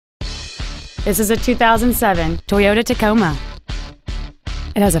This is a 2007 Toyota Tacoma.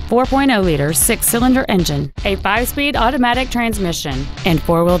 It has a 4.0-liter 6-cylinder engine, a 5-speed automatic transmission, and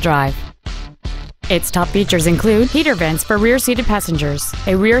 4-wheel drive. Its top features include heater vents for rear-seated passengers,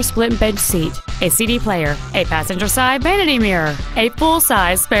 a rear split bench seat, a CD player, a passenger side vanity mirror, a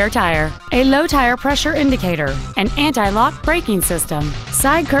full-size spare tire, a low tire pressure indicator, an anti-lock braking system,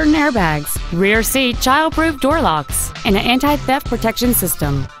 side curtain airbags, rear seat child-proof door locks, and an anti-theft protection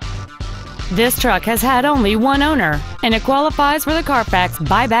system. This truck has had only one owner, and it qualifies for the Carfax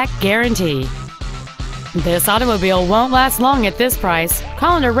buyback guarantee. This automobile won't last long at this price.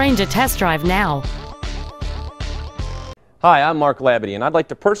 Call and arrange a test drive now. Hi, I'm Mark Labadie, and I'd like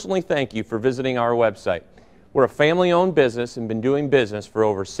to personally thank you for visiting our website. We're a family-owned business and been doing business for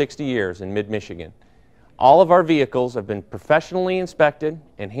over 60 years in mid-Michigan. All of our vehicles have been professionally inspected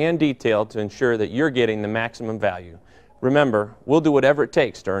and hand-detailed to ensure that you're getting the maximum value. Remember, we'll do whatever it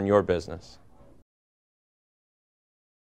takes to earn your business.